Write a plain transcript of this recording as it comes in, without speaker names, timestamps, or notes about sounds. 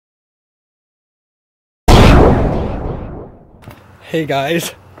Hey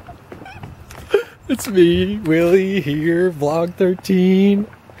guys, it's me, Willie here, Vlog13.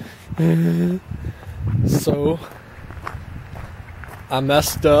 So, I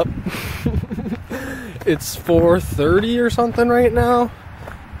messed up. It's 4:30 or something right now,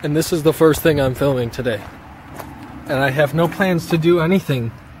 and this is the first thing I'm filming today. And I have no plans to do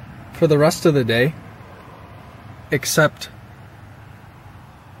anything for the rest of the day, except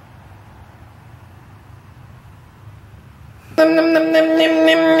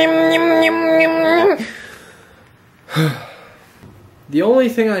the only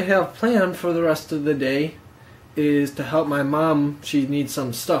thing I have planned for the rest of the day is to help my mom. She needs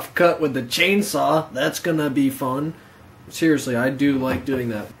some stuff cut with the chainsaw. That's gonna be fun. Seriously, I do like doing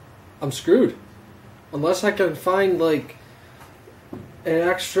that. I'm screwed. Unless I can find like an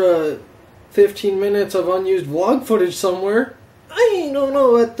extra 15 minutes of unused vlog footage somewhere, I don't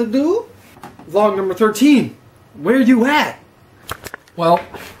know what to do. Vlog number 13. Where you at? Well,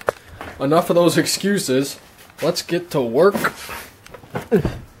 enough of those excuses. Let's get to work.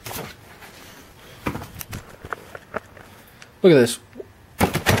 Look at this.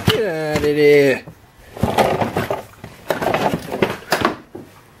 Get out of there.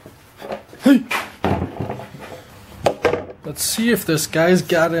 Hey. Let's see if this guy's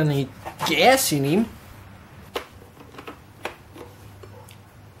got any gas in him.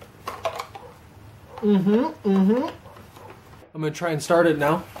 I'm gonna try and start it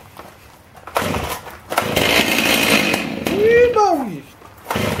now.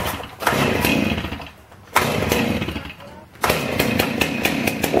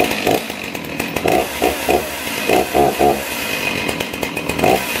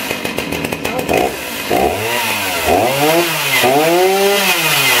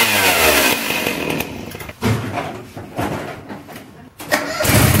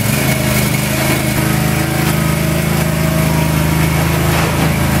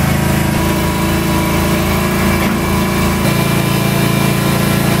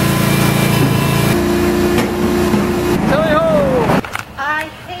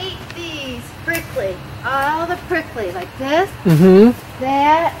 All the prickly, like this,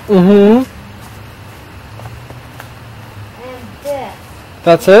 that, and this.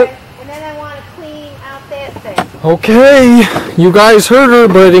 That's it? And then I want to clean out that thing. Okay, you guys heard her,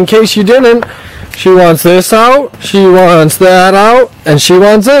 but in case you didn't, she wants this out, she wants that out, and she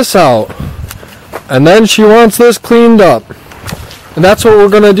wants this out. And then she wants this cleaned up. And that's what we're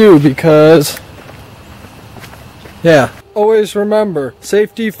gonna do because, yeah. Always remember,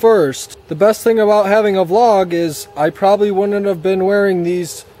 safety first. The best thing about having a vlog is I probably wouldn't have been wearing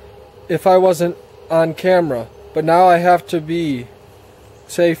these if I wasn't on camera. But now I have to be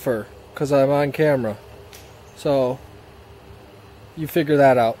safer because I'm on camera. So, you figure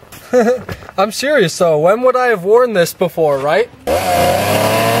that out. I'm serious though, when would I have worn this before, right?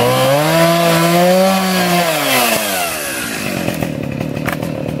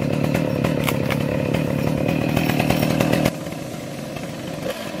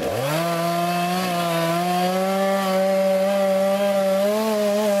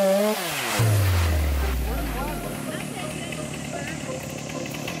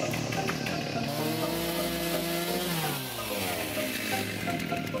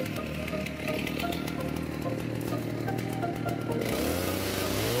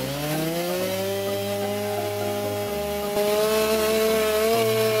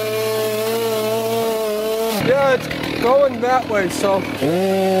 Yeah, it's going that way, so I'm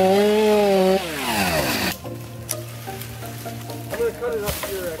gonna cut it up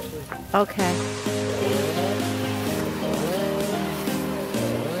here actually. Okay.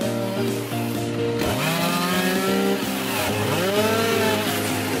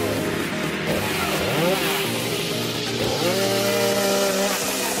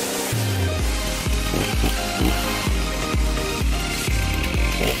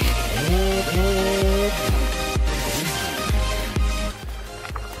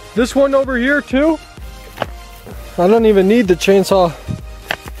 This one over here too? I don't even need the chainsaw.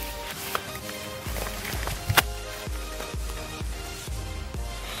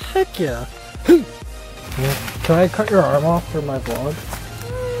 Heck yeah. Can I cut your arm off for my vlog?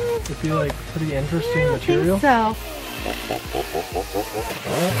 It'd be like pretty interesting material. I think so.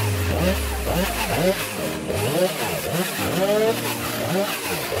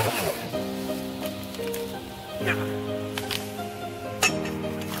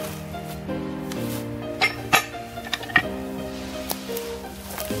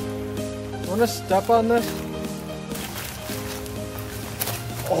 Want to step on this?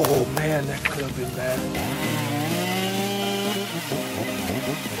 Oh man, that could have been bad.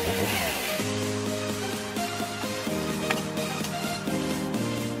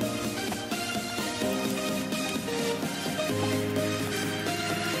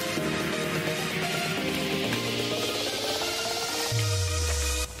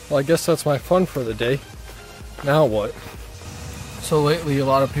 Well, I guess that's my fun for the day. Now what? So lately, a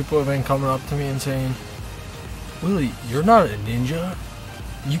lot of people have been coming up to me and saying, Willie, you're not a ninja.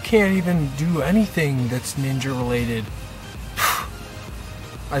 You can't even do anything that's ninja related.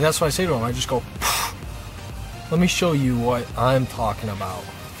 That's what I say to them. I just go, let me show you what I'm talking about.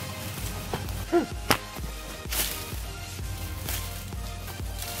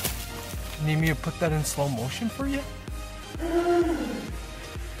 Need me to put that in slow motion for you?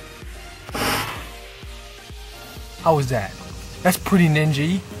 How was that? That's pretty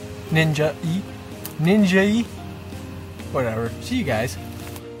ninja-y. Ninja-y. Ninja-y. Whatever. See you guys.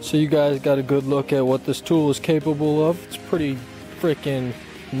 So you guys got a good look at what this tool is capable of. It's pretty freaking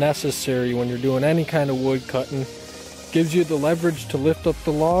necessary when you're doing any kind of wood cutting. Gives you the leverage to lift up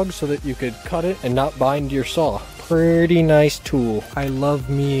the log so that you could cut it and not bind your saw. Pretty nice tool. I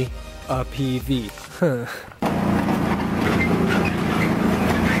love me a PV.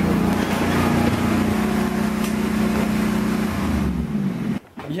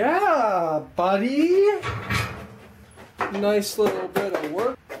 Yeah, buddy. Nice little bit of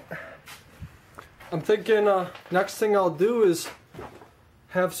work. I'm thinking next thing I'll do is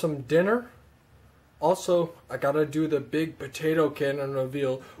have some dinner. Also, I gotta do the big potato cannon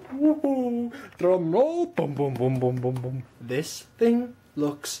reveal. Woohoo! Drum roll! Boom, boom, boom, boom, boom, boom. This thing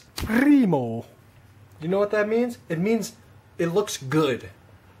looks primo. You know what that means? It means it looks good.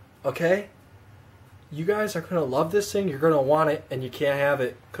 Okay? You guys are gonna love this thing. You're gonna want it, and you can't have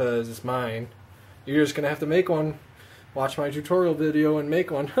it because it's mine. You're just gonna have to make one. Watch my tutorial video and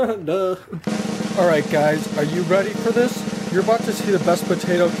make one. Duh. Alright guys, are you ready for this? You're about to see the best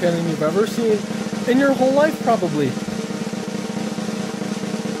potato cannon you've ever seen in your whole life, probably.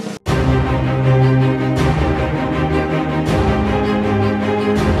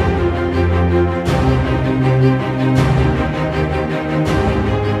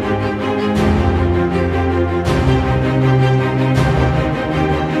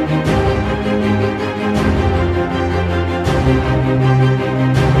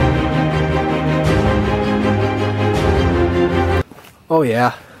 Oh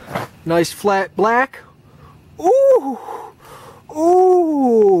yeah, nice flat black. Ooh,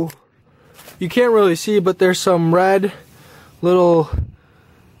 ooh. You can't really see, but there's some red little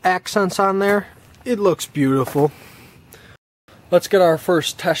accents on there. It looks beautiful. Let's get our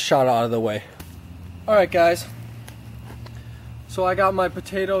first test shot out of the way. Alright guys, so I got my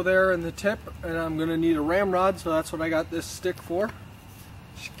potato there in the tip, and I'm gonna need a ramrod, so that's what I got this stick for.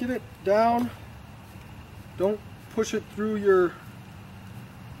 Just get it down. Don't push it through your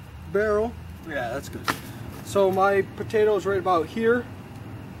barrel. Yeah, that's good. So my potato's right about here.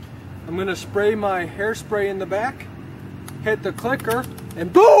 I'm gonna spray my hairspray in the back, hit the clicker,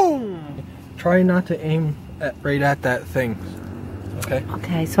 and boom! Try not to aim right at that thing. Okay?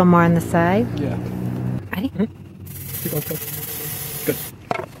 Okay, so more on the side? Yeah. Ready? Keep on going. Good.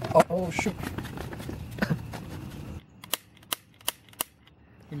 Oh shoot.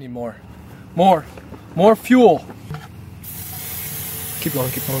 We need more. More fuel. Keep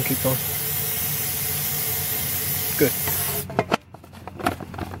going, keep going, keep going. Good.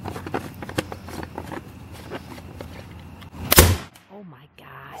 Oh my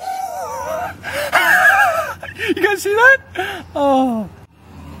gosh. You guys see that? Oh.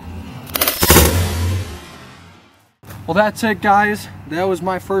 Well, that's it, guys. That was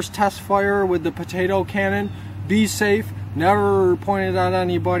my first test fire with the potato cannon. Be safe. Never point it at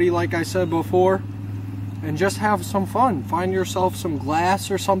anybody, like I said before. And just have some fun. Find yourself some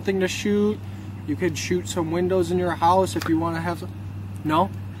glass or something to shoot. You could shoot some windows in your house if you want to have some. No?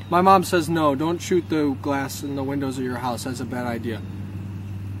 My mom says no, don't shoot the glass in the windows of your house. That's a bad idea.